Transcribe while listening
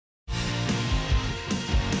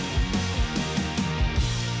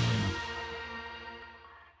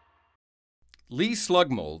Lee Slug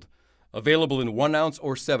Mold, available in 1 ounce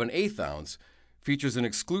or 7/8 ounce, features an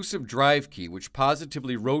exclusive drive key which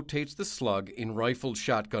positively rotates the slug in rifled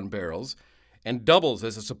shotgun barrels and doubles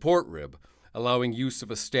as a support rib, allowing use of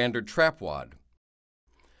a standard trap wad.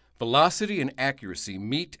 Velocity and accuracy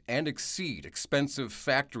meet and exceed expensive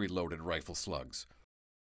factory-loaded rifle slugs.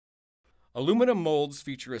 Aluminum molds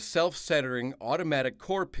feature a self-centering automatic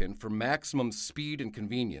core pin for maximum speed and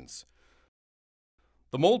convenience.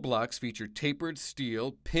 The mold blocks feature tapered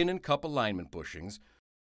steel pin and cup alignment bushings,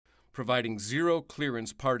 providing zero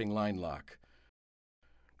clearance parting line lock.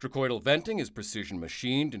 Trochoidal venting is precision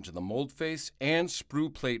machined into the mold face and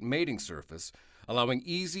sprue plate mating surface, allowing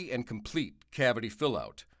easy and complete cavity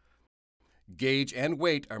fill-out. Gauge and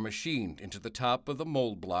weight are machined into the top of the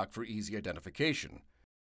mold block for easy identification.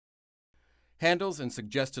 Handles and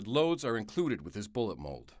suggested loads are included with this bullet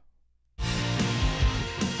mold.